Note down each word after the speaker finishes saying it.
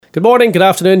Good morning, good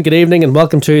afternoon, good evening, and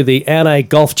welcome to the NI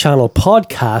Golf Channel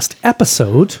podcast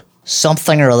episode.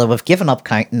 Something or other. We've given up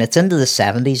counting. It's into the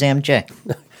 70s,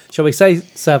 MJ. Shall we say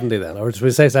 70 then, or should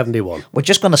we say 71? We're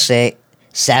just going to say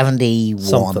 71.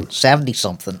 Something.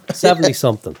 70-something.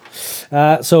 70-something.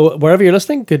 So wherever you're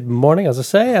listening, good morning, as I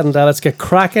say, and let's get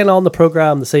cracking on the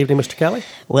programme this evening, Mr. Kelly.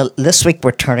 Well, this week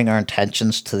we're turning our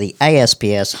attentions to the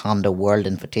ISPS Handa World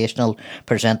Invitational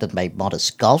presented by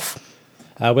Modest Golf.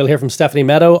 We'll hear from Stephanie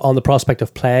Meadow on the prospect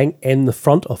of playing in the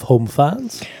front of home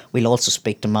fans. We'll also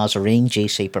speak to Massereene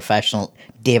GC professional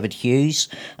David Hughes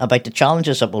about the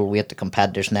challenges that will await the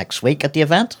competitors next week at the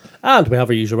event. And we have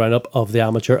our usual roundup of the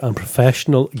amateur and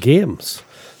professional games.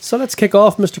 So let's kick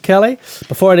off, Mr. Kelly.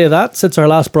 Before any of that, since our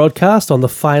last broadcast on the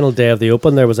final day of the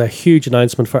Open, there was a huge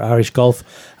announcement for Irish golf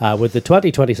with the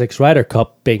 2026 Ryder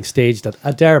Cup being staged at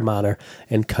Adair Manor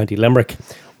in County Limerick.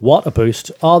 What a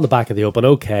boost on the back of the Open.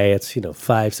 Okay, it's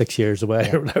 5-6 years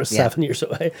away, or 7 years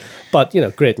away, but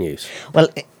great news. Well,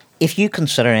 if you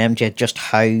consider, MJ, just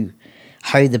how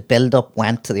the build-up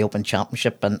went to the Open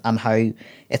Championship and how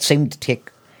it seemed to take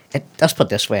it, let's put it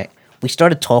this way, we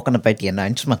started talking about the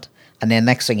announcement, and then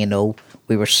next thing you know,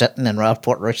 we were sitting in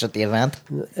Portrush at the event.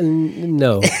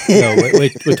 No,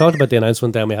 we talked about the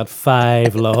announcement, then we had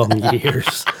 5 long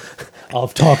years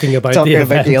of talking about the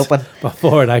event the Open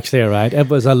before it actually arrived. It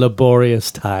was a laborious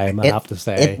time, I have to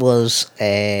say. It was.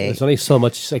 There's only so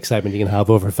much excitement you can have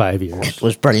over 5 years. It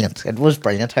was brilliant. It was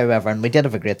brilliant, however, and we did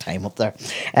have a great time up there.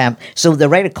 So the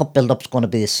Ryder Cup build-up is going to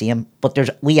be the same, but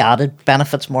we added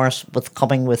benefits, Morris, with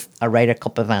coming with a Ryder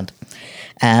Cup event.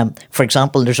 For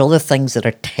example, there's other things that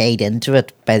are tied into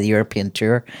it by the European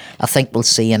Tour. I think we'll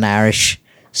see an Irish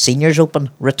Seniors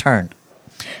Open return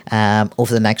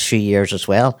over the next few years as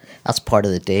well. That's part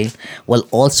of the deal. We'll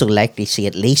also likely see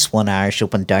at least one Irish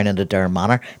Open down in the Adair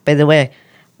Manor. By the way,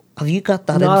 have you got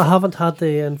that? No, I haven't had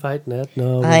the invite yet.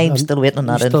 No, I'm still waiting on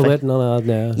that. Still waiting on that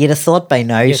now. You'd have thought by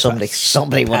now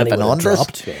somebody would have been on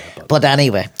this. But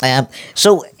anyway,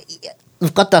 so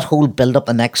we've got that whole build up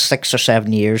the next 6 or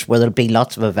 7 years where there'll be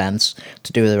lots of events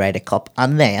to do with the Ryder Cup,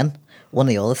 and then one of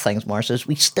the other things, Morris, is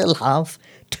we still have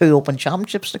 2 Open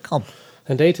Championships to come.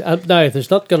 Indeed. Now,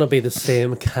 there's not going to be the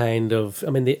same kind of...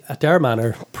 I mean, the Adair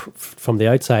Manor, from the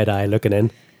outside eye looking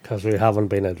in, because we haven't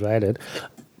been invited,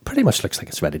 pretty much looks like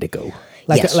it's ready to go.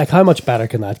 Like how much better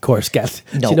can that course get?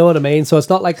 No. Do you know what I mean? So it's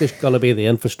not like there's going to be the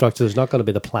infrastructure, there's not going to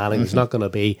be the planning, there's not going to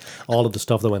be all of the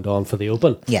stuff that went on for the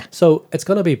Open. Yeah. So it's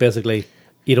going to be basically...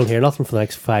 You don't hear nothing for the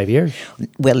next 5 years.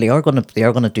 Well, they are going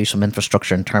to do some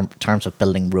infrastructure in terms of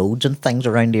building roads and things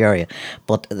around the area,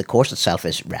 but the course itself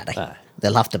is ready.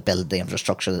 They'll have to build the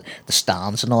infrastructure, the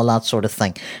stands and all that sort of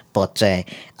thing. But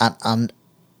and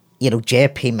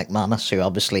JP McManus, who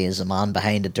obviously is the man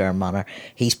behind the Adair Manor,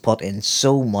 he's put in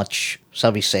so much,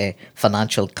 shall we say,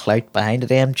 financial clout behind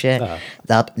it, MJ,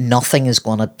 that nothing is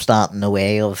going to stand in the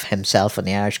way of himself and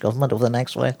the Irish government over the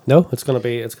next way. No, it's going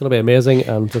to be amazing,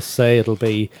 and just say it'll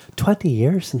be 20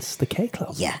 years since the K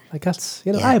Club. Yeah, like that's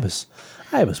I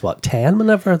was what 10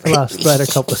 whenever the last Ryder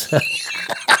Cup was.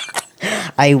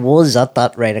 I was at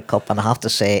that Ryder Cup, and I have to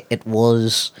say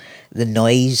the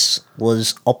noise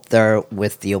was up there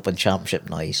with the Open Championship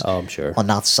noise. Oh, I'm sure. On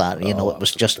that Saturday, it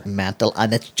was just mental.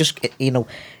 And it's just,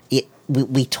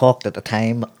 we talked at the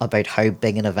time about how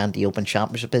big an event the Open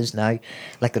Championship is now.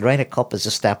 Like the Ryder Cup is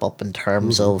a step up in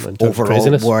terms of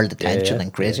overall world attention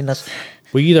and craziness. Yeah.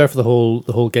 Were you there for the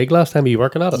whole gig last time? Were you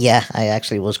working at it? Yeah, I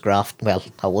actually was grafting. Well,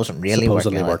 I wasn't really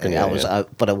working. I was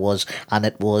out, but it was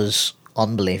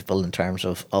unbelievable in terms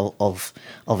of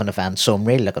an event. So I'm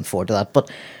really looking forward to that. But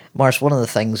Morris, one of the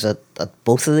things at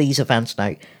both of these events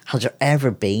now, has there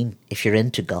ever been, if you're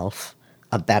into golf,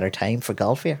 a better time for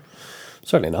golf here?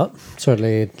 Certainly not.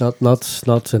 Certainly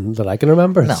not in, that I can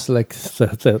remember. No. It's like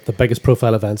the biggest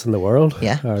profile events in the world.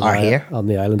 Yeah, are here on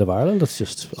the island of Ireland. It's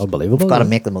just unbelievable. We've got to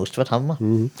make the most of it, haven't we?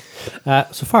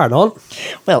 Mm-hmm. So far and on.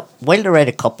 Well, while the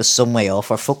Ryder Cup is some way off,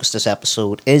 our focus this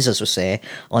episode is, as we say,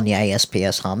 on the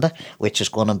ISPS Handa, which is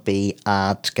going to be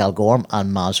at Galgorm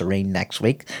and Massereene next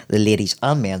week, the ladies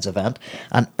and men's event.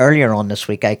 And earlier on this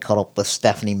week, I caught up with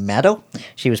Stephanie Meadow.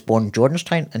 She was born in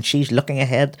Jordanstown, and she's looking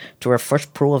ahead to her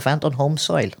first pro event on home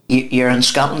soil. You're in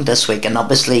Scotland this week, and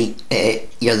obviously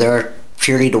you're there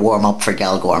purely to warm up for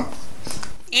Galgorm.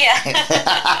 Yeah.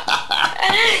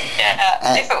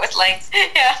 If it was light.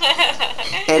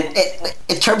 Yeah.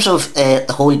 In terms of the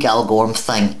whole Galgorm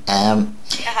thing,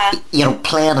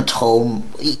 playing at home,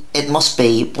 it must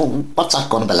be, what's that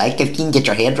going to be like? If you can get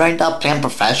your head around that, playing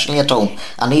professionally at home.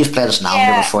 I know you've played as an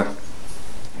amateur before.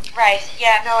 Right,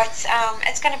 yeah, no,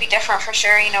 it's going to be different for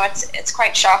sure. It's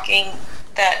quite shocking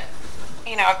that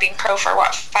I've been pro for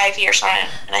 5 years now,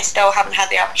 and I still haven't had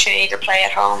the opportunity to play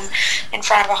at home in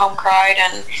front of a home crowd.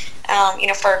 And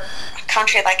for a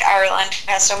country like Ireland,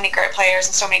 who has so many great players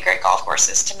and so many great golf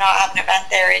courses, to not have an event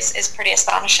there is pretty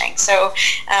astonishing. So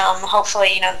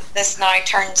hopefully, this now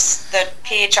turns the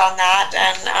page on that,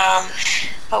 and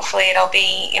hopefully it'll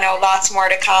be, lots more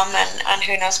to come, and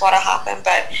who knows what'll happen.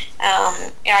 But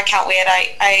I can't wait.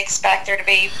 I expect there to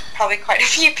be probably quite a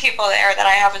few people there that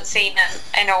I haven't seen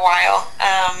in a while.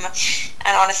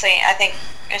 And honestly, I think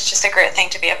it's just a great thing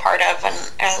to be a part of. And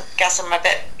I guess I'm a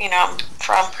bit, I'm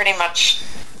from pretty much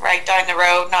right down the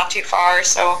road, not too far.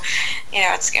 So,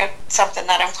 it's something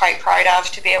that I'm quite proud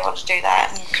of, to be able to do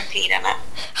that and compete in it.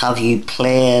 Have you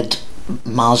played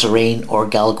Massereene or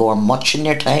Galgorm much in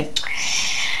your time?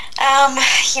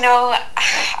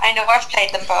 I know I've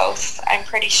played them both, I'm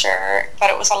pretty sure, but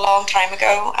it was a long time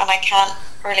ago and I can't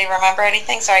really remember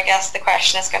anything. So I guess the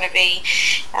question is going to be,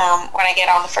 when I get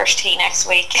on the first tee next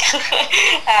week,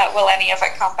 will any of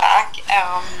it come back?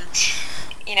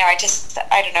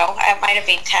 I don't know. It might have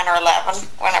been 10 or 11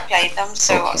 when I played them,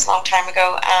 so it was a long time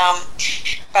ago.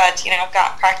 But I've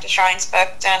got practice rounds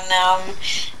booked, and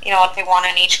I'll do one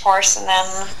on each course, and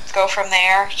then go from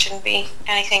there. It shouldn't be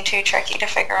anything too tricky to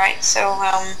figure out. So,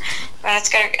 but it's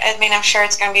gonna. I'm sure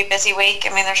it's going to be a busy week.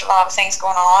 There's a lot of things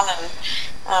going on, and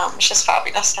it's just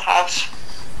fabulous to have.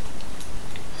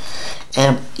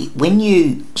 When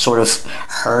you sort of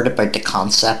heard about the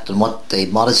concept and what the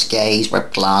modest guys were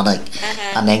planning,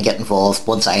 and then get involved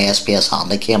once ISPS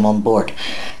Handa came on board,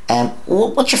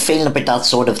 what's your feeling about that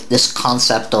sort of this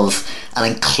concept of an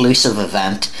inclusive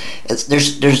event?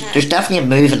 There's definitely a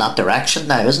move in that direction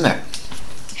now, isn't there?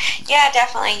 Yeah,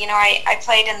 definitely. I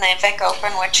played in the Vic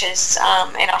Open, which is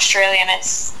in Australia, and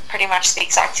it's pretty much the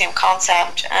exact same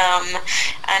concept, and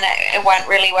it went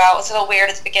really well. It was a little weird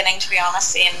at the beginning, to be honest,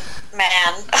 seeing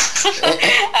men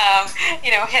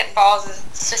hitting balls.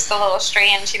 It's just a little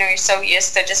strange. You're so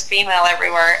used to just female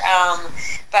everywhere,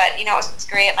 but it was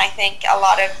great, and I think a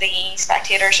lot of the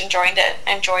spectators enjoyed it.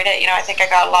 I think I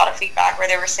got a lot of feedback where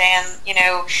they were saying,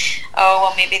 oh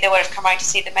well, maybe they would have come out to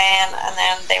see the men, and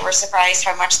then they were surprised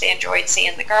how much they enjoyed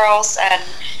seeing the girls, and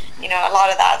a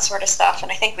lot of that sort of stuff.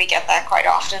 And I think we get that quite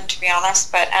often, to be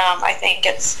honest. But I think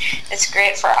it's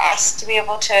great for us to be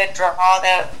able to draw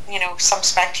the some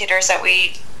spectators that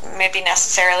we maybe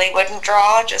necessarily wouldn't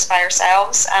draw just by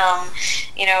ourselves.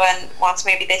 And once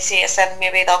maybe they see us, then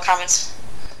maybe they'll come and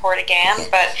support again.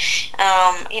 But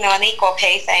an equal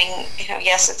pay thing.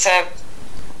 Yes, it's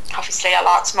obviously a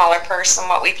lot smaller purse than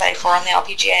what we play for on the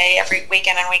LPGA every week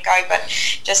in and week out, but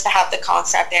just to have the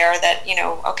concept there that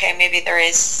okay, maybe there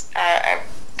is a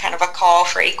kind of a call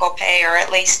for equal pay, or at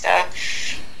least a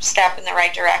step in the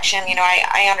right direction.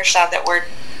 I understand that we're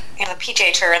the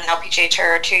PGA Tour and the LPGA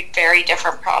Tour are two very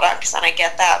different products, and I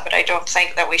get that, but I don't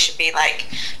think that we should be like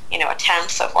a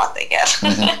tenth of what they get.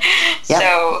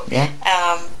 So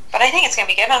but I think it's going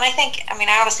to be good, and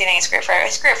I honestly think it's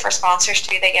great for sponsors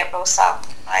too. They get both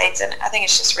sides, and I think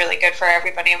it's just really good for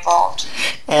everybody involved.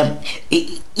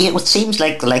 It seems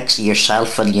like the likes of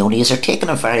yourself and Leonie's are taking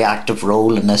a very active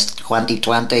role in this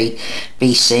 2020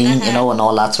 be seen, and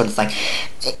all that sort of thing.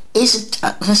 Is it?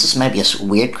 This is maybe a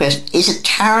weird question. Is it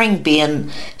tiring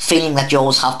feeling that you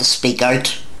always have to speak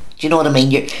out? Do you know what I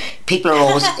mean? People are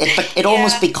always... It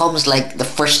almost becomes like the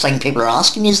first thing people are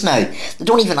asking you now. They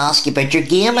don't even ask you about your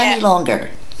game any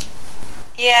longer.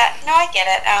 Yeah, no, I get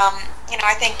it.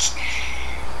 I think,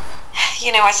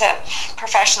 as a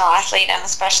professional athlete, and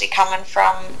especially coming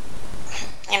from,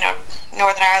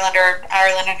 Northern Ireland, or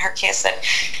Ireland in her case, that,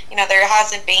 there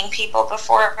hasn't been people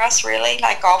before us really,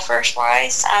 like golfers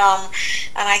wise. And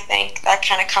I think that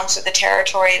kind of comes with the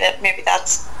territory, that maybe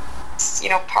that's,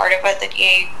 part of it, that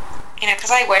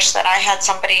because I wish that I had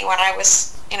somebody when I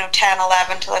was 10,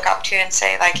 11 to look up to and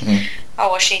say like, oh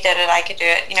well, she did it, I could do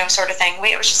it, sort of thing.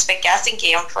 It was just a big guessing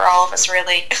game for all of us,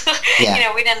 really.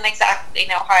 We didn't exactly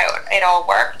know how it all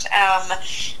worked,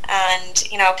 and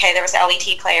okay, there was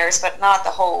LET players, but not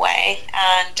the whole way,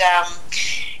 and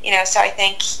so I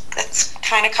think that's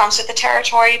kind of comes with the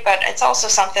territory, but it's also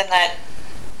something that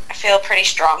I feel pretty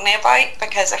strongly about,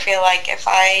 because I feel like if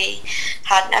I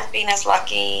hadn't have been as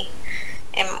lucky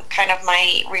in kind of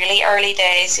my really early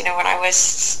days, when I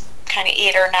was kind of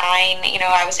 8 or 9,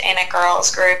 I was in a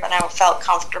girls group and I felt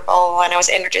comfortable, and I was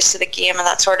introduced to the game in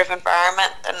that sort of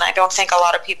environment, and I don't think a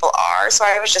lot of people are, so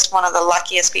I was just one of the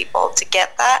luckiest people to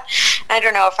get that. I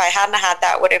don't know if I hadn't had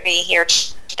that, would I be here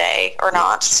today or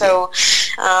not. So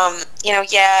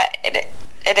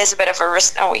it is a bit of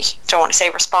a we don't want to say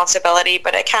responsibility,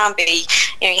 but it can be,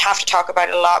 you have to talk about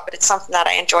it a lot, but it's something that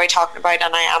I enjoy talking about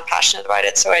and I am passionate about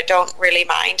it, so I don't really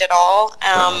mind at all.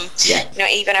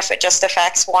 Even if it just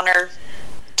affects 1 or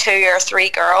 2 or 3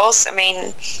 girls, I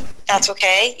mean, that's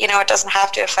okay. It doesn't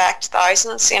have to affect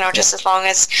thousands, just as long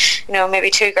as, maybe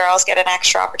 2 girls get an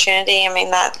extra opportunity. I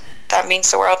mean, that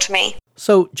means the world to me.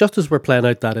 So just as we're playing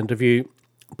out that interview,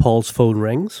 Paul's phone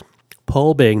rings.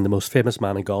 Paul being the most famous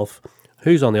man in golf.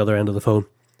 Who's on the other end of the phone?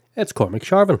 It's Cormac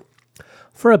Sharvin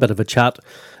for a bit of a chat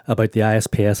about the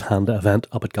ISPS Handa event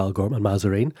up at Galgorm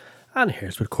Massereene. And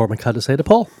here's what Cormac had to say to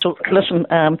Paul. So listen,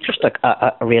 just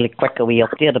a really quick wee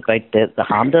update about the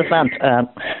Handa event.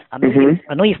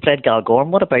 I know you've played Galgorm.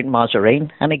 What about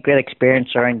Massereene? Any great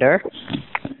experience around there?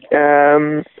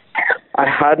 I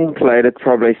hadn't played it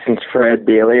probably since Fred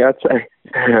Daly, I'd say.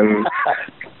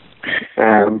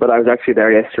 But I was actually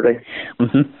there yesterday.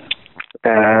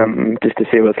 Just to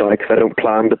see what it's like, because I don't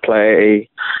plan to play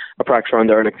a practice round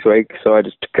there next week, so I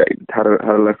just had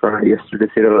a look around yesterday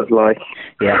to see what it was like.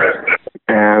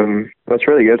 But it's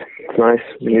really good. It's nice,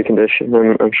 new condition,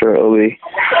 and I'm sure it'll be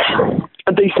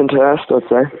a decent test, I'd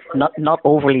say. Not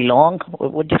overly long,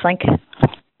 what do you think?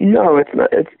 No, it's not.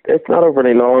 It's not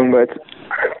overly long, but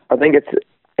I think it's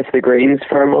if the greens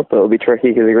firm up, it'll be tricky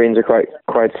because the greens are quite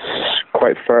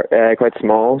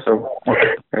small. So,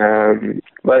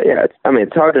 but yeah,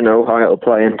 it's hard to know how it'll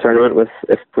play in tournament with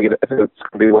if it's going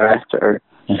to be wet or.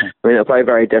 I mean, it'll play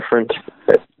very different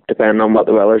depending on what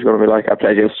the weather's going to be like. I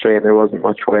played yesterday and there wasn't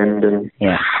much wind and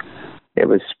it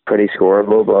was pretty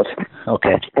scoreable, but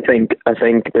I think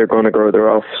they're going to grow the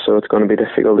rough, so it's going to be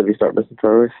difficult if you start missing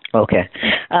fairways. Okay.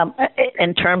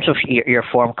 In terms of your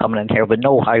form coming in here, we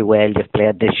know how well you've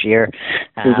played this year,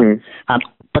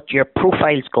 but your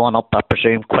profile's gone up, I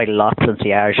presume, quite a lot since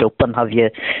the Irish Open. Have you,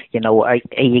 are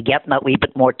you getting that wee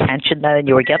bit more attention now than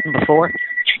you were getting before?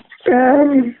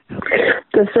 To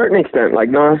a certain extent,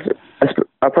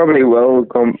 I probably will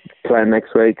go play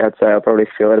next week. I'd say I'll probably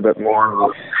feel it a bit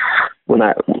more. When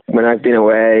I've been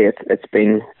away, it's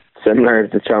been similar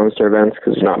to Challenger events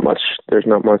because there's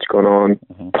not much going on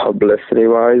publicity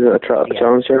wise at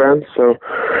Challenger events. So,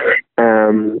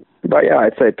 but yeah,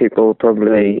 I'd say people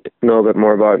probably know a bit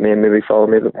more about me and maybe follow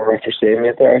me a bit more after seeing me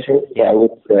at there. So, I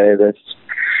would say that.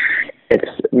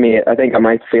 It's me. I think I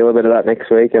might feel a bit of that next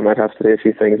week. I might have to do a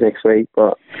few things next week,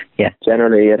 but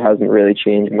generally it hasn't really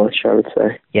changed much, I would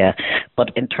say. Yeah, but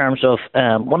in terms of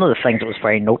one of the things that was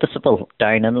very noticeable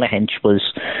down in Lahinch was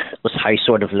how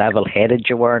sort of level-headed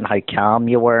you were and how calm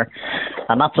you were,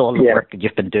 and that's all the work that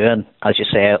you've been doing, as you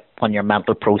say, on your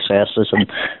mental processes,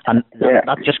 and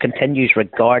that just continues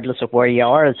regardless of where you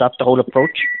are. Is that the whole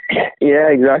approach? Yeah,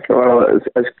 exactly. Well,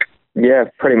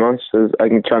 pretty much.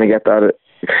 I'm trying to get that.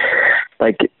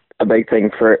 Like a big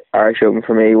thing for Irish Open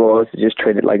for me was to just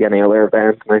treat it like any other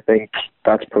event, and I think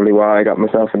that's probably why I got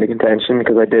myself into contention,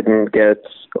 because I didn't get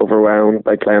overwhelmed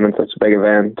by playing in such a big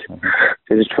event.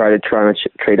 So just try to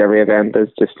treat every event as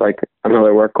just like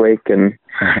another work week, and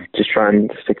just try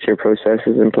and stick to your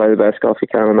processes and play the best golf you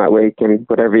can on that week, and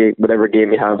whatever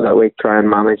game you have that week, try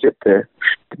and manage it to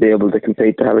be able to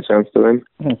compete, to have a chance to win.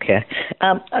 Okay.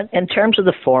 In terms of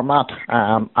the format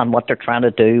and what they're trying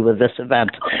to do with this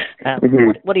event,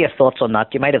 what are your thoughts on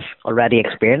that? You might have already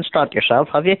experienced that yourself,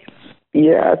 have you?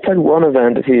 Yeah, I played one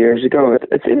event a few years ago.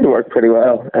 It seemed to work pretty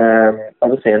well.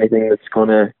 Obviously, anything that's going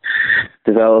to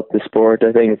develop the sport,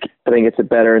 I think it's a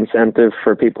better incentive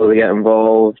for people to get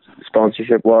involved,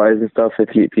 sponsorship wise and stuff.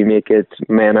 If you make it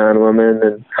men and women,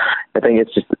 and I think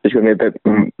there's going to be a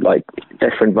bit like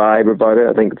different vibe about it.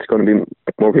 I think it's going to be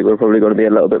more people are probably going to be a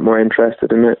little bit more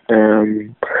interested in it.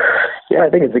 I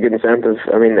think it's a good incentive.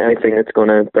 I mean, anything that's going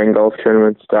to bring golf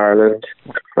tournaments to Ireland,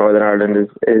 Northern Ireland,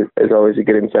 is always a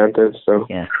good incentive. So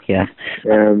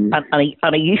And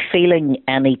are you feeling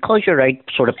any, because you're out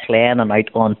sort of playing and out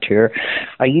on tour,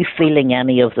 are you feeling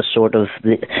any of the sort of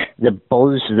the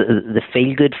buzz, the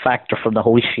feel good factor from the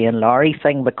whole Shane Lowry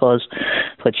thing? Because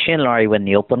with Shane Lowry win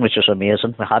the Open, which was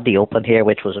amazing, we had the Open here,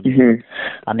 which was amazing,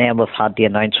 and then we've had the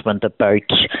announcement about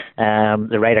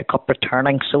the Ryder Cup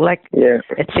returning. So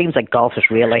it seems like golf is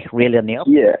really, really in the up.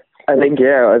 I think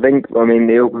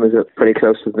the Open was pretty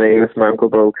close to me with my uncle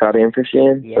Bo caddying for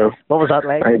Shane. Yeah. So what was that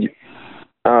like?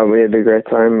 We had a great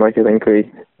time. I think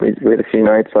we had a few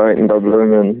nights out in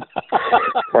Dublin and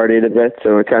partied a bit,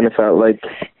 so it kind of felt like,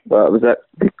 well, it was that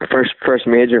first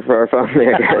major for our family,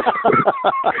 I guess.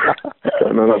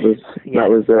 So no, that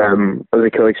was a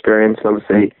cool experience.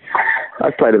 Obviously,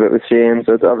 I've played a bit with Shane,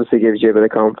 so it obviously gives you a bit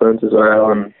of confidence as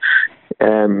well,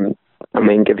 and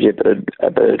gives you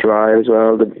a bit of drive as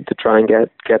well to try and get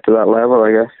to that level,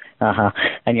 I guess.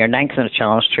 And you're ninth in the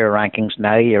Challenge Tour rankings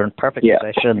now. You're in perfect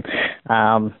position.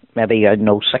 Maybe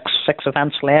six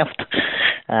events left.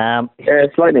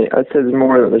 Slightly. I'd say there's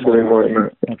more. There's going to be more than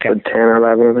that. Okay. 10 or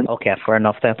 11 of them. Okay, fair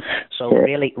enough then. So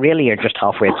really, you're just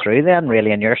halfway through then,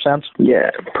 really, in your sense? Yeah,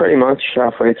 pretty much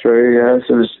halfway through, yeah.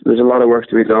 So there's a lot of work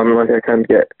to be done. Like, I can't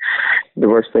get... The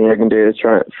worst thing I can do is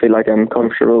try and feel like I'm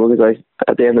comfortable, because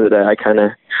at the end of the day, I kind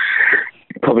of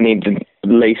probably need to at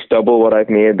least double what I've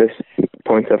made this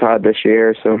points I've had this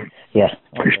year. So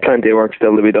there's plenty of work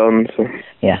still to be done. So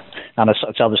and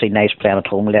it's obviously nice playing at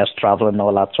home, less travelling and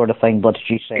all that sort of thing. But as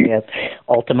you say,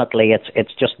 ultimately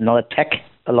it's just another tick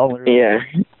along the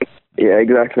road. Yeah,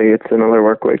 exactly. It's another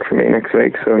work week for me next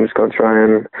week, so I'm just going to try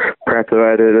and prep the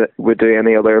way I would do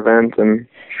any other event, and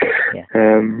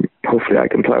hopefully I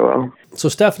can play well. So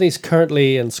Stephanie's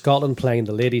currently in Scotland playing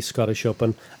the Ladies Scottish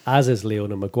Open, as is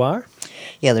Leona Maguire.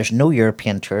 Yeah, there's no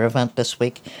European Tour event this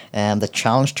week. The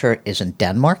Challenge Tour is in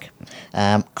Denmark.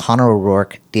 Conor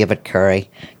O'Rourke, David Curry,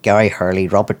 Gary Hurley,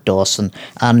 Robert Dawson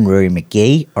and Rory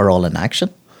McGee are all in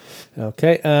action.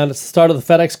 Okay, and it's the start of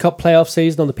the FedEx Cup playoff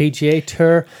season on the PGA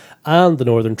Tour and the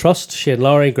Northern Trust. Shane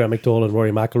Lowry, Graham McDowell and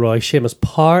Rory McIlroy. Seamus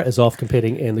Parr is off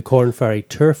competing in the Corn Ferry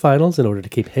Tour Finals in order to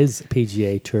keep his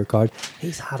PGA Tour card.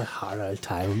 He's had a hard old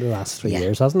time in the last 3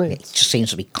 years, hasn't he? It just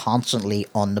seems to be constantly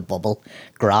on the bubble,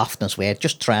 grafting his way,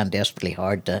 just trying desperately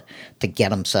hard to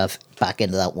get himself back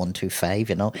into that 125,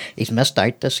 you know. He's missed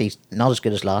out this. He's not as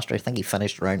good as last year. I think he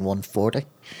finished around 140.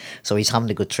 So he's having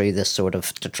to go through this sort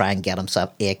of to try and get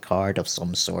himself a card of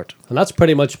some sort. And that's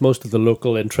pretty much most of the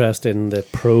local interest in the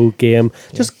pro game.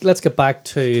 Just let's get back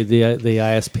to the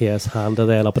ISPS Handa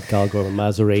then up at Galgorm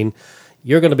Massereene.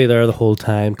 You're going to be there the whole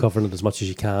time, covering it as much as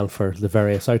you can for the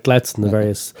various outlets and the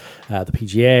various the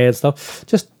PGA and stuff.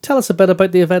 Just tell us a bit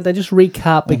about the event and just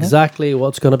recap exactly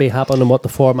what's going to be happening and what the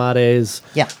format is.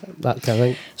 Yeah, that kind of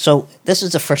thing. So this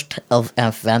is the first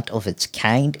event of its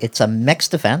kind. It's a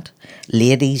mixed event,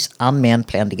 ladies and men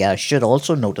playing together. Should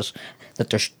also notice that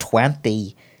there's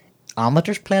 20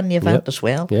 amateurs playing the event as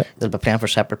well. They'll be playing for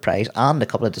separate prize, and a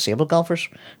couple of disabled golfers.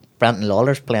 Brenton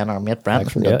Lawler's playing, our mate Brenton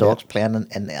from the Dogs playing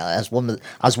as one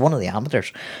of the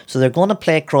amateurs. So they're going to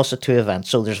play across the two events.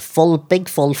 So there's big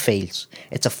full fields.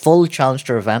 It's a full Challenge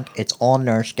Tour event. It's on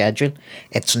their schedule.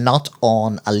 It's not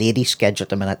on a ladies' schedule at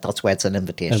the minute. That's why it's an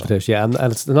invitation.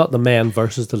 And it's not the men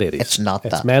versus the ladies. It's not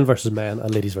that. It's men versus men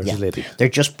and ladies versus ladies. They're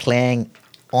just playing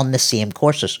on the same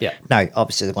courses. Yeah. Now,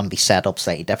 obviously, they're going to be set up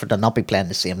slightly different. They'll not be playing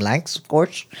the same lengths, of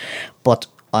course. But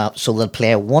so they'll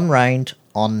play one round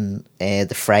on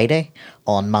the Friday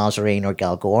on Massereene or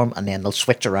Galgorm, and then they'll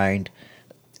switch around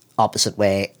opposite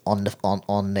way on the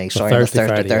Thursday,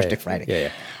 Friday. Yeah.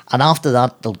 And after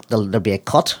that, there'll be a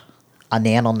cut, and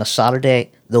then on the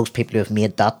Saturday, those people who have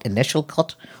made that initial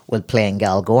cut will play in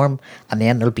Galgorm, and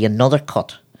then there'll be another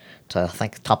cut to, I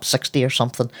think, top 60 or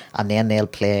something, and then they'll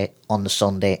play on the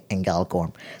Sunday in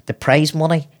Galgorm. The prize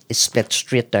money is split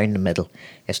straight down the middle.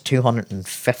 It's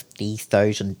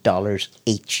 $250,000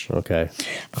 each. Okay.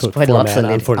 That's quite a lot for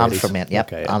ladies. And for men,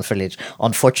 and for ladies.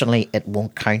 Unfortunately, it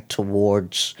won't count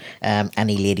towards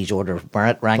any ladies' order of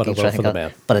merit rankings or anything like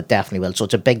that, but it definitely will. So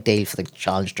it's a big deal for the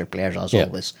Challenge Tour players, as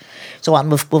always. So,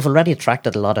 and we've already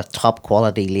attracted a lot of top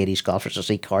quality ladies golfers. I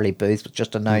see Carly Booth was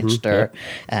just announced there.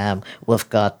 We've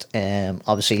got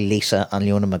obviously Lisa and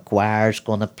Leona Maguire's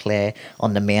going to play.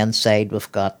 On the men's side,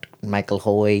 we've got Michael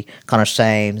Hoey, Connor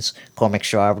Symes, Cormac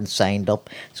Sharvin signed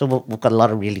up. So we've got a lot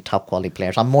of really top quality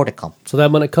players and more to come. So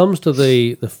then when it comes to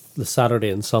the Saturday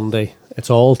and Sunday,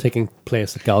 it's all taking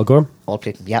place at Galgorm? All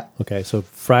taking, yeah. Okay, so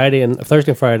Thursday and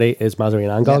Friday is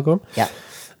Massereene and Galgorm? Yeah.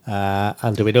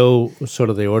 And do we know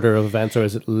sort of the order of events, or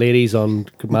is it ladies on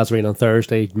Massereene on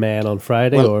Thursday, men on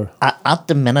Friday? Well, at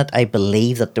the minute, I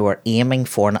believe that they were aiming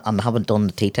for, and haven't done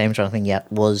the tee times or anything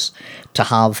yet, was to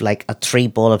have like a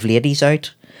 3-ball of ladies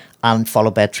out, and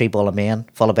followed by a 3-ball of men,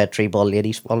 followed by a 3-ball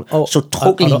ladies. So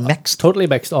totally mixed. Totally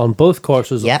mixed on both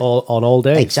courses on all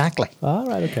days. Exactly. All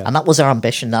right, okay. And that was our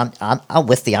ambition, and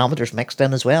with the amateurs mixed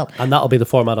in as well. And that'll be the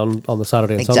format on the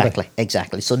Saturday and Sunday.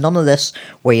 Exactly. So none of this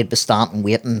where you'd be standing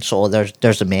waiting, so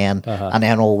there's the men, and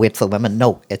then we'll wait for the women.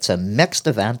 No, it's a mixed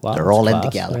event. Wow, they're all class. in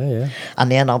together. Yeah.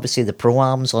 And then obviously the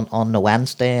Pro-Ams on the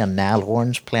Wednesday, and Niall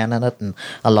Horn's playing in it, and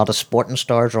a lot of sporting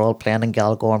stars are all playing in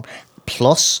Galgorm.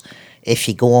 Plus, if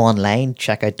you go online,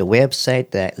 check out the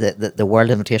website, the World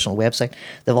Invitational website.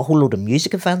 They have a whole load of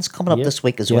music events coming up this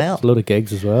week as well. A load of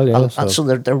gigs as well, yeah. And so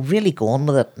they're really going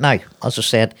with it. Now, as I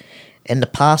said, in the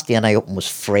past, the NI Open was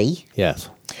free. Yes.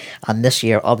 And this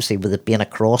year, obviously, with it being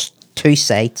across 2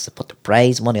 sites, they put the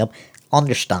prize money up,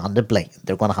 understandably,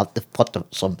 they're going to have to put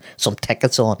some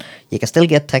tickets on. You can still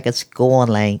get tickets. Go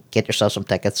online, get yourself some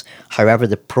tickets. However,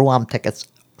 the Pro-Am tickets,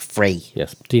 free.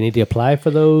 Yes. Do you need to apply for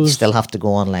those? You still have to go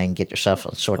online, get yourself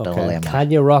and sort all them out.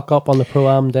 Can you rock up on the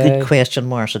Pro-Am day? Good question,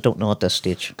 Morris. I don't know at this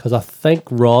stage. Because I think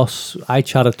I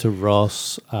chatted to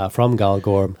Ross from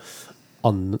Galgorm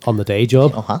on the day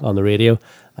job, on the radio,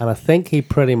 and I think he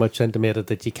pretty much intimated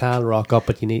that you can rock up,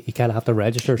 but you kind of have to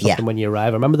register something when you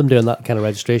arrive. I remember them doing that kind of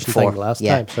registration thing last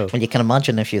time. So. Well, you can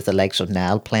imagine if you have the likes of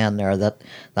Nell playing there, that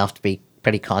they have to be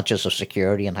pretty conscious of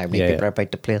security and how many people are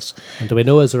about the place. And do we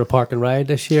know, is there a park and ride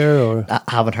this year? Or I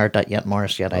haven't heard that yet,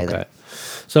 Morris, either.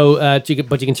 So, but you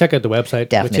can check out the website,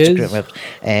 definitely, which is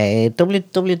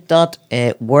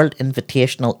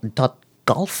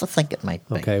www.worldinvitational.golf, I think it might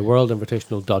be. Okay,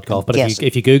 worldinvitational.golf. But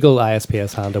if you Google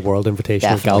ISPS Handa World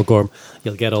Invitational Galgorm,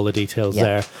 you'll get all the details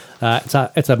there.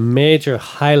 It's a major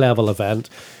high-level event.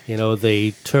 You know,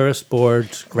 the tourist board,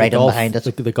 right in behind it.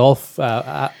 The golf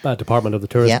department of the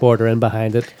tourist board are in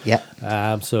behind it.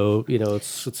 Yeah. So, you know,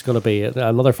 it's going to be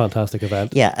another fantastic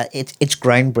event. Yeah, it's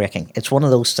groundbreaking. It's one of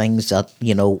those things that,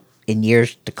 you know, in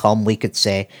years to come, we could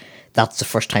say that's the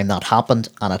first time that happened,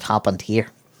 and it happened here.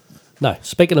 Now,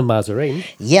 speaking of Massereene.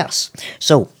 Yes.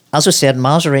 So, as I said,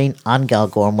 Massereene and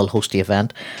Galgorm will host the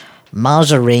event.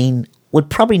 Massereene would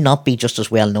probably not be just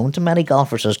as well known to many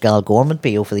golfers as Galgorm would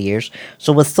be over the years.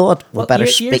 So we thought we'd better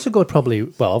speak. Years ago, it probably,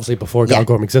 obviously before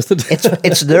Galgorm existed.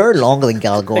 it's there longer than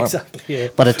Galgorm. Exactly, yeah.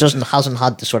 But it hasn't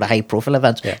had the sort of high profile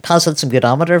events. Yeah. It has had some good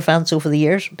amateur events over the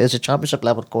years. There's a championship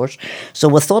level course. So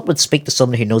we thought we'd speak to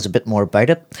somebody who knows a bit more about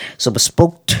it. So we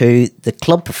spoke to the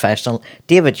club professional,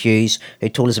 David Hughes, who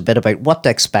told us a bit about what to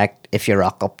expect if you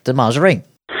rock up to Massereene.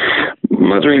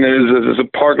 Massereene is a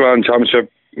parkland championship,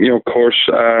 course.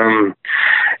 To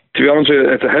be honest with you,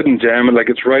 it's a hidden gem.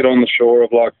 It's right on the shore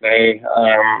of Loch Ness,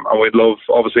 and we'd love,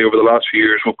 obviously, over the last few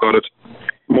years, we've got it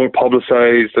more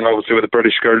publicised, and obviously with the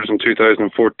British Girls in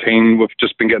 2014, we've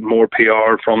just been getting more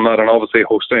PR from that, and obviously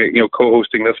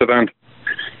co-hosting this event.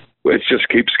 It just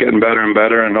keeps getting better and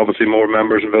better, and obviously more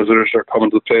members and visitors are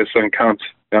coming to the place, and can't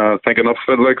think enough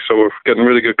of it. So we're getting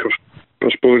really good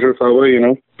exposure that way,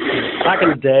 Back in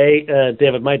the day,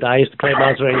 David, my dad used to play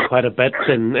Massereene quite a bit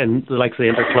in the likes of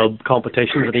the interclub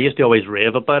competitions, and he used to always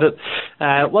rave about it.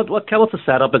 What's the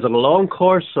setup? Is it a long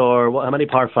course, or how many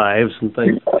par fives and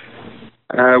things?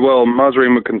 Well,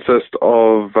 Massereene would consist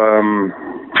of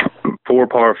 4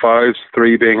 par fives,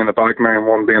 3 being in the back nine,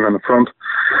 1 being in the front.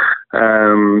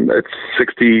 It's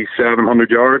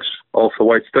 6,700 yards off the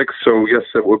white sticks, so yes,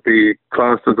 it would be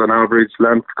classed as an average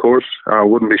length course.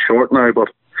 Wouldn't be short now, but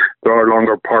there are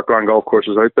longer parkland golf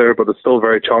courses out there, but it's still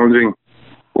very challenging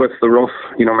with the rough.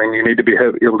 You need to be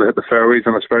able to hit the fairways,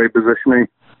 and it's very positioning.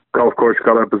 Golf course, you've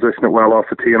got to position it well off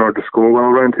the tee in order to score well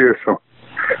around here, so...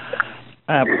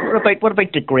 What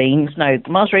about the greens now?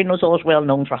 Massereene was always well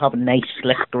known for having nice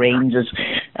slick greens.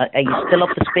 Are you still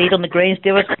up to speed on the greens,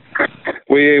 David?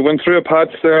 We went through a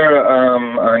patch there,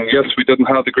 and yes, we didn't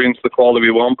have the greens to the quality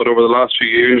we want, but over the last few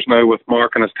years now with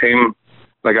Mark and his team,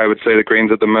 I would say the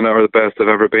greens at the minute are the best they've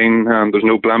ever been, and there's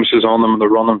no blemishes on them, and they're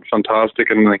running fantastic,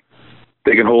 and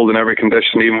they can hold in every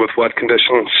condition, even with wet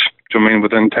conditions.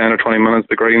 Within 10 or 20 minutes,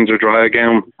 the greens are dry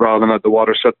again rather than let the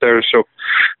water sit there. So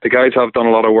the guys have done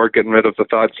a lot of work getting rid of the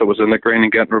thatch that was in the green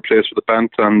and getting replaced with the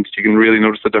bent, and you can really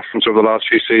notice the difference over the last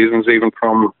few seasons, even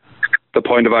from the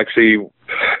point of actually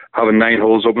having 9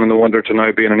 holes open in the winter to now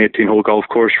being an 18-hole golf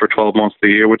course for 12 months of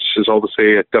the year, which is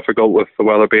obviously difficult with the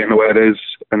weather being the way it is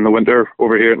in the winter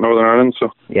over here in Northern Ireland.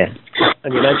 So yeah.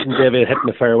 And you mentioned, David, hitting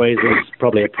the fairways is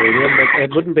probably a premium, but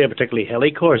it wouldn't be a particularly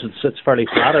hilly course. It's fairly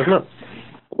flat, isn't it?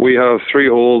 We have 3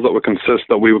 holes that would consist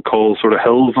that we would call sort of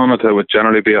hills on it. It would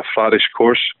generally be a flattish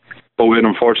course, but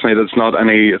unfortunately it's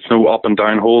no up and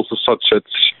down holes as such.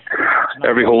 It's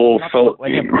every hole felt.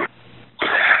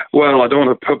 Well, I don't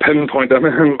want to pinpoint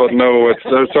anything, but no, it's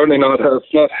certainly not.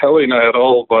 It's not hilly now at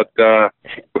all. But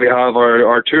we have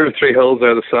our 2 or 3 hills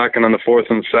there, the second and the 4th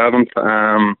and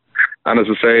 7th. And as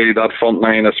I say, that front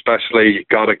line especially, you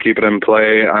got to keep it in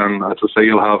play. And as I say,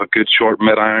 you'll have a good short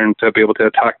mid-iron to be able to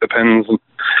attack the pins. And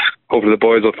hopefully the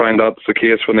boys will find that's the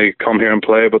case when they come here and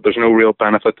play. But there's no real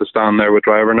benefit to stand there with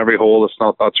driver in every hole. It's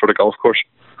not that sort of golf course.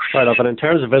 Right enough. And in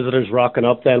terms of visitors rocking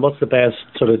up then, what's the best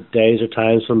sort of days or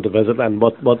times for them to visit, and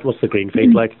what's the green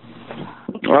feed like?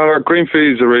 Our green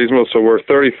fees are reasonable, so we're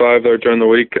 35 there during the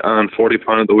week and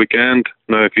 £40 at the weekend.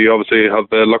 Now, if you obviously have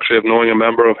the luxury of knowing a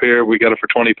member of here, we get it for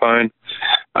 £20.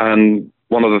 And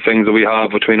one of the things that we have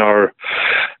between our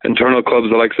internal clubs,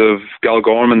 the likes of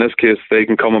Galgorm in this case, they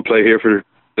can come and play here for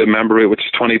the member rate, which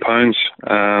is £20,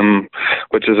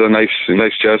 which is a nice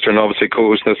gesture, and obviously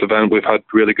co-hosting this event, we've had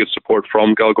really good support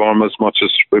from Galgorm as much as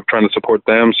we're trying to support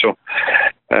them, so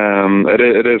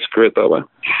it is great that way.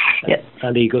 Yeah.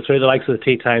 And you go through the likes of the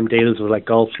tea time deals with like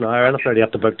Golf Now or anything, or do you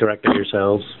have to book directly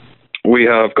yourselves? We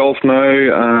have Golf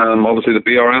Now. Obviously, the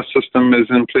BRS system is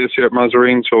in place here at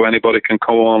Massereene, so anybody can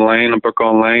go online and book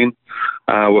online.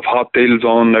 With hot deals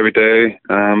on every day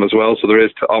as well, so there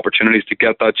is opportunities to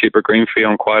get that cheaper green fee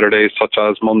on quieter days such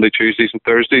as Monday, Tuesdays and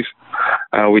Thursdays.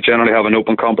 We generally have an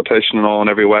open competition on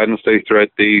every Wednesday throughout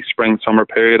the spring-summer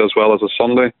period as well as a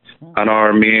Sunday, and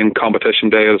our main competition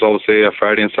day is obviously a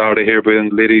Friday and Saturday here, being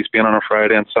ladies being on a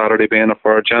Friday and Saturday being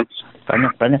for our gents.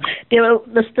 Brilliant. Well,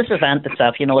 this event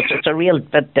itself, it's a real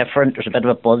bit different. There's a bit of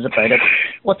a buzz about it.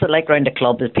 What's it like around the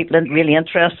club? Is people really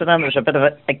interested in it? There's a bit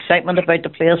of excitement about the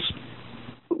place?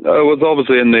 It was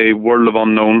obviously in the world of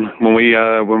unknown. When we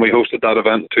hosted that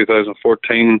event in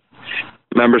 2014,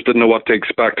 members didn't know what to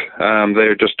expect. They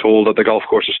were just told that the golf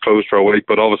course was closed for a week,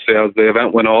 but obviously as the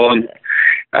event went on,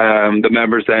 the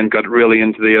members then got really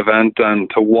into the event, and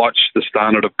to watch the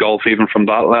standard of golf even from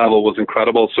that level was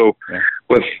incredible. So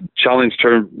with Challenge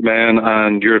Tour men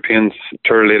and European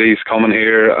Tour ladies coming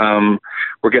here,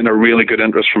 we're getting a really good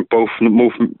interest from both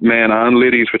men and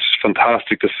ladies, which is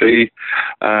fantastic to see.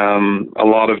 A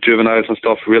lot of juveniles and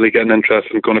stuff really getting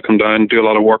interested and going to come down, do a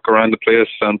lot of work around the place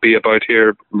and be about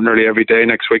here nearly every day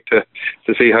next week to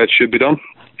see how it should be done.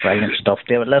 Brilliant stuff,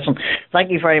 David. Listen, thank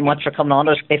you very much for coming on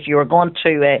us. If you were going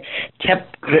to tip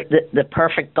the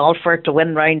perfect golfer to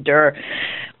win round there,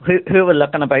 who are we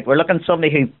looking about? We're looking at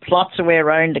somebody who plots away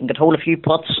around and can hold a few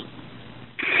putts.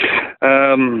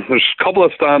 There's a couple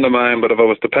that stand in mind, but if I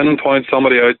was to pinpoint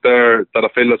somebody out there that I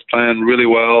feel that's playing really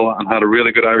well and had a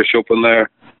really good Irish Open there,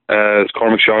 is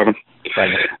Cormac Sharvin.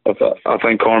 I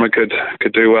think Cormac could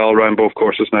do well around both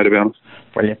courses now, to be honest.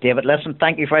 Brilliant, David. Listen,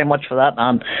 thank you very much for that,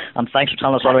 and thanks for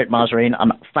telling us all about Massereene,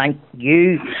 and thank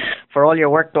you for all your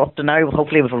work up to now.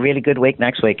 Hopefully we have a really good week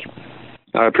next week.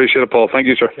 I appreciate it, Paul. Thank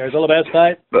you, sir. Cheers, all the best,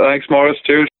 bye. Thanks, Morris.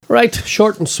 Cheers. Right,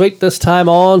 short and sweet this time.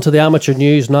 On to the amateur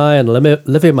news now, and Olivia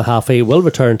Mahaffey will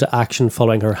return to action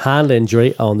following her hand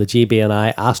injury on the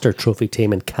GBNI Astor Trophy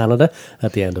team in Canada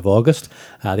at the end of August.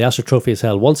 The Astor Trophy is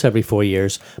held once every 4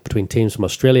 years between teams from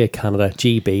Australia, Canada,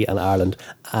 GB and Ireland,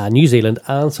 New Zealand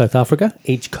and South Africa.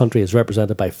 Each country is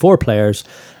represented by 4 players,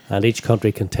 and each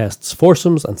country contests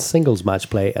foursomes and singles match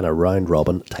play in a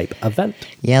round-robin type event.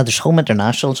 Yeah, there's home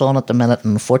internationals on at the minute,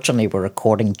 and unfortunately we're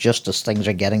recording just as things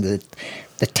are getting to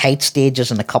the tight stages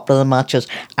in a couple of the matches.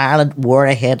 Ireland were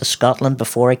ahead of Scotland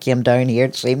before I came down here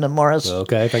this evening, Morris.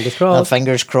 Okay, fingers crossed.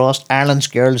 Fingers crossed. Ireland's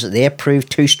girls, they proved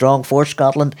too strong for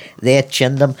Scotland. They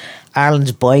chinned them.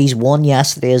 Ireland's boys won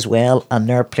yesterday as well, and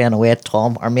they're playing away at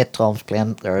Tom. Our mate Tom's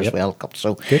playing there as well.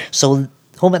 So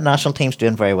home international team's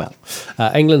doing very well.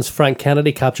 England's Frank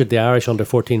Kennedy captured the Irish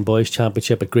Under-14 Boys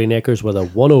Championship at Greenacres with a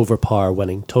 1-over-par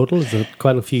winning total. There's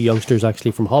quite a few youngsters actually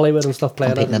from Hollywood and stuff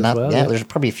playing in that as well. Yeah, there's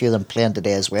probably a few of them playing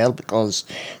today as well, because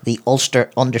the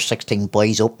Ulster Under-16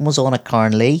 Boys Open was on at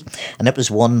Carnlea, and it was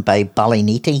won by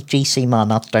Ballyneety, GC man,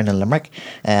 that's down in Limerick.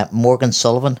 Morgan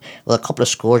Sullivan with a couple of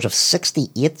scores of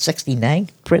 68, 69.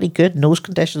 Pretty good. Nose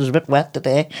conditions a bit wet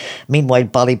today. Meanwhile,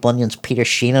 Ballybunion's Peter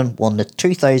Sheenan won the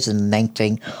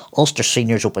 2019 Ulster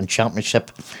Seniors Open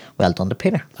Championship. Well done to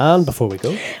Peter. And before we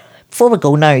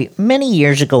go now, many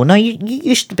years ago, now you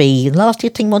used to be, in the last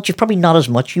 18 months, you've probably not as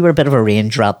much, you were a bit of a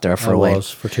range rat there for a while. I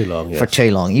was, for too long, yes. For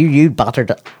too long. You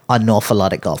battered an awful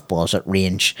lot of golf balls at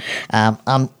range.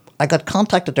 And I got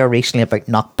contacted there recently about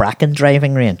Knockbracken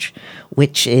driving range,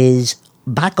 which is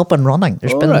back up and running.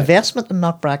 There's been investment in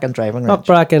Knockbracken driving range.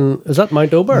 Knockbracken, is that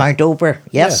Mount Ober? Mount Ober,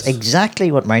 yes,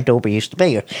 exactly what Mount Ober used to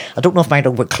be. I don't know if Mount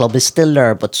Ober Club is still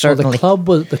there, but certainly... Well,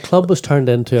 the club was turned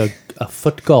into a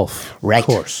foot golf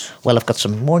course. Well, I've got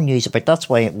some more news about that's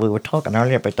why we were talking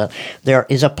earlier about that. There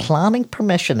is a planning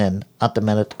permission in at the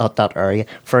minute at that area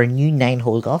for a new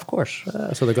 9-hole golf course.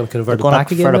 So they're going to convert it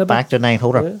back again? Convert it back to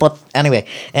 9-holer. Yeah. But anyway,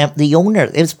 the owner,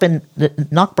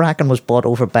 Knockbracken was bought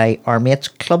over by our mates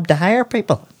Club to Hire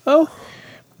people. Oh.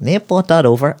 They bought that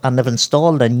over, and they've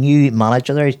installed a new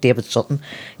manager there. He's David Sutton.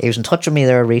 He was in touch with me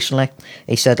there recently.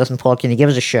 He said, listen, Paul, can you give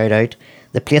us a shout out?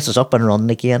 The place is up and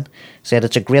running again. He said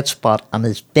it's a great spot, and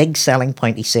his big selling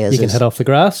point, he says, you can hit off the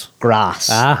grass? Grass.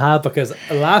 Because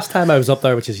last time I was up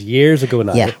there, which is years ago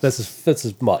now, this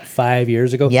is what, 5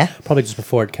 years ago? Yeah. Probably just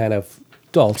before it kind of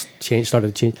all started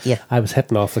to change. Yeah. I was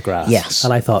hitting off the grass. Yes.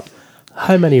 And I thought,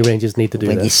 How many ranges need to do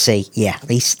When you this? see,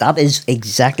 that is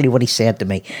exactly what he said to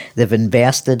me. They've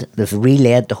invested, they've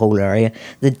relayed the whole area.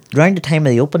 Around the time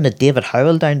of the Open, the David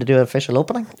Howell down to do an official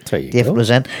opening. There you David go. was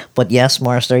in. But yes,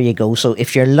 Morris, there you go. So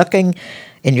if you're looking,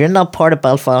 and you're in that part of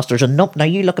Belfast, there's now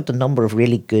you look at the number of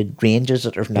really good ranges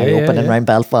that are now opening around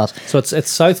Belfast. So it's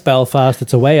South Belfast.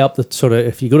 It's a way up that sort of,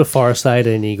 if you go to Forestside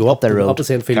and you go up the road, up the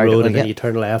St. Field Carrick Road, Road, and then yeah. you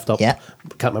turn left up. Yeah.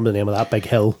 Can't remember the name of that big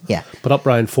hill. Yeah. But up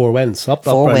round Four Winds. Up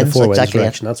Four round the Winds, Four Winds exactly it.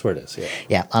 direction. That's where it is. Yeah.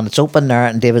 Yeah, and it's open there,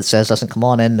 and David says, listen, come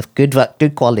on in, good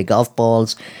quality golf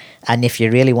balls, and if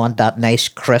you really want that nice,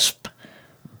 crisp,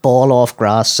 ball off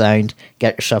grass sound,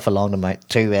 get yourself along the mount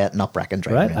to Nutbracken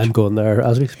Driving Right, Range. I'm going there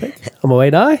as we speak. I'm away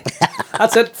now.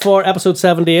 That's it for episode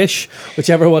 70-ish,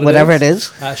 whichever one Whatever it it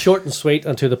is. is. Short and sweet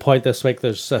and to the point this week.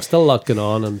 There's still a lot going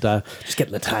on, and just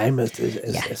getting the time is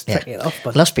tricky enough.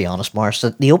 But Let's be honest, Morris,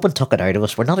 the Open took it out of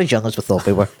us. We're not as young as we thought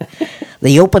we were.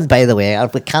 The Open, by the way,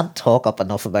 we can't talk up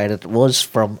enough about it, was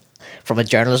from a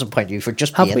journalism point of view, for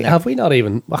just being there. have we not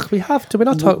even? We have. Do we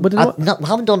not talk? We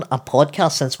haven't done a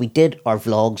podcast since we did our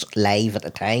vlogs live at the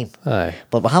time. Aye.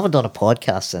 But we haven't done a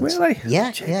podcast since. Really? Yeah.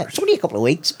 It's only a couple of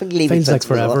weeks. Feels like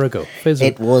forever ago.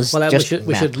 It was Well, just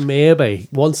we should maybe,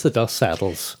 once the dust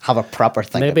settles, have a proper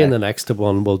thing. maybe in about the next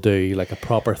one we'll do like a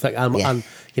proper thing. And, Yeah. and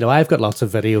you know, I've got lots of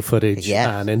video footage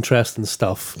Yeah. and interesting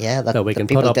stuff that we the can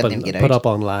people put up didn't and even get put out. up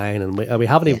online, and we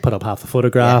haven't even put up half the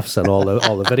photographs and all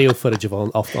the video footage of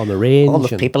on the range. all the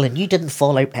and, people, and you didn't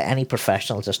fall out to any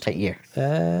professionals this year.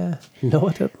 No,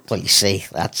 I didn't. Well, you see,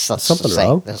 that's Something the thing.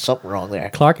 wrong. There's something wrong there.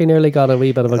 Clarky nearly got a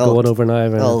wee bit of a Oh. going over now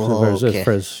Okay.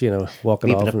 for his walking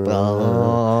Wee bit off.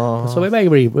 of- So we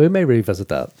may revisit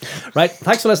that. Right.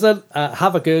 Thanks for listening.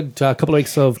 Have a good couple of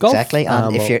weeks of golf. Exactly,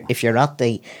 and we'll- if you're at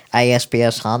the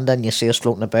ISPS Handa and you see us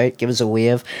floating about, give us a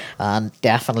wave, and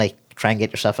definitely try and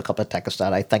get yourself a couple of tickets.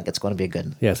 That I think it's going to be a good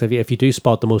one. Yes, if you do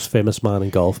spot the most famous man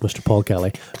in golf, Mr. Paul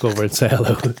Kelly, go over and say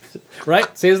hello.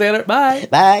 Right. See you later. Bye.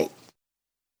 Bye.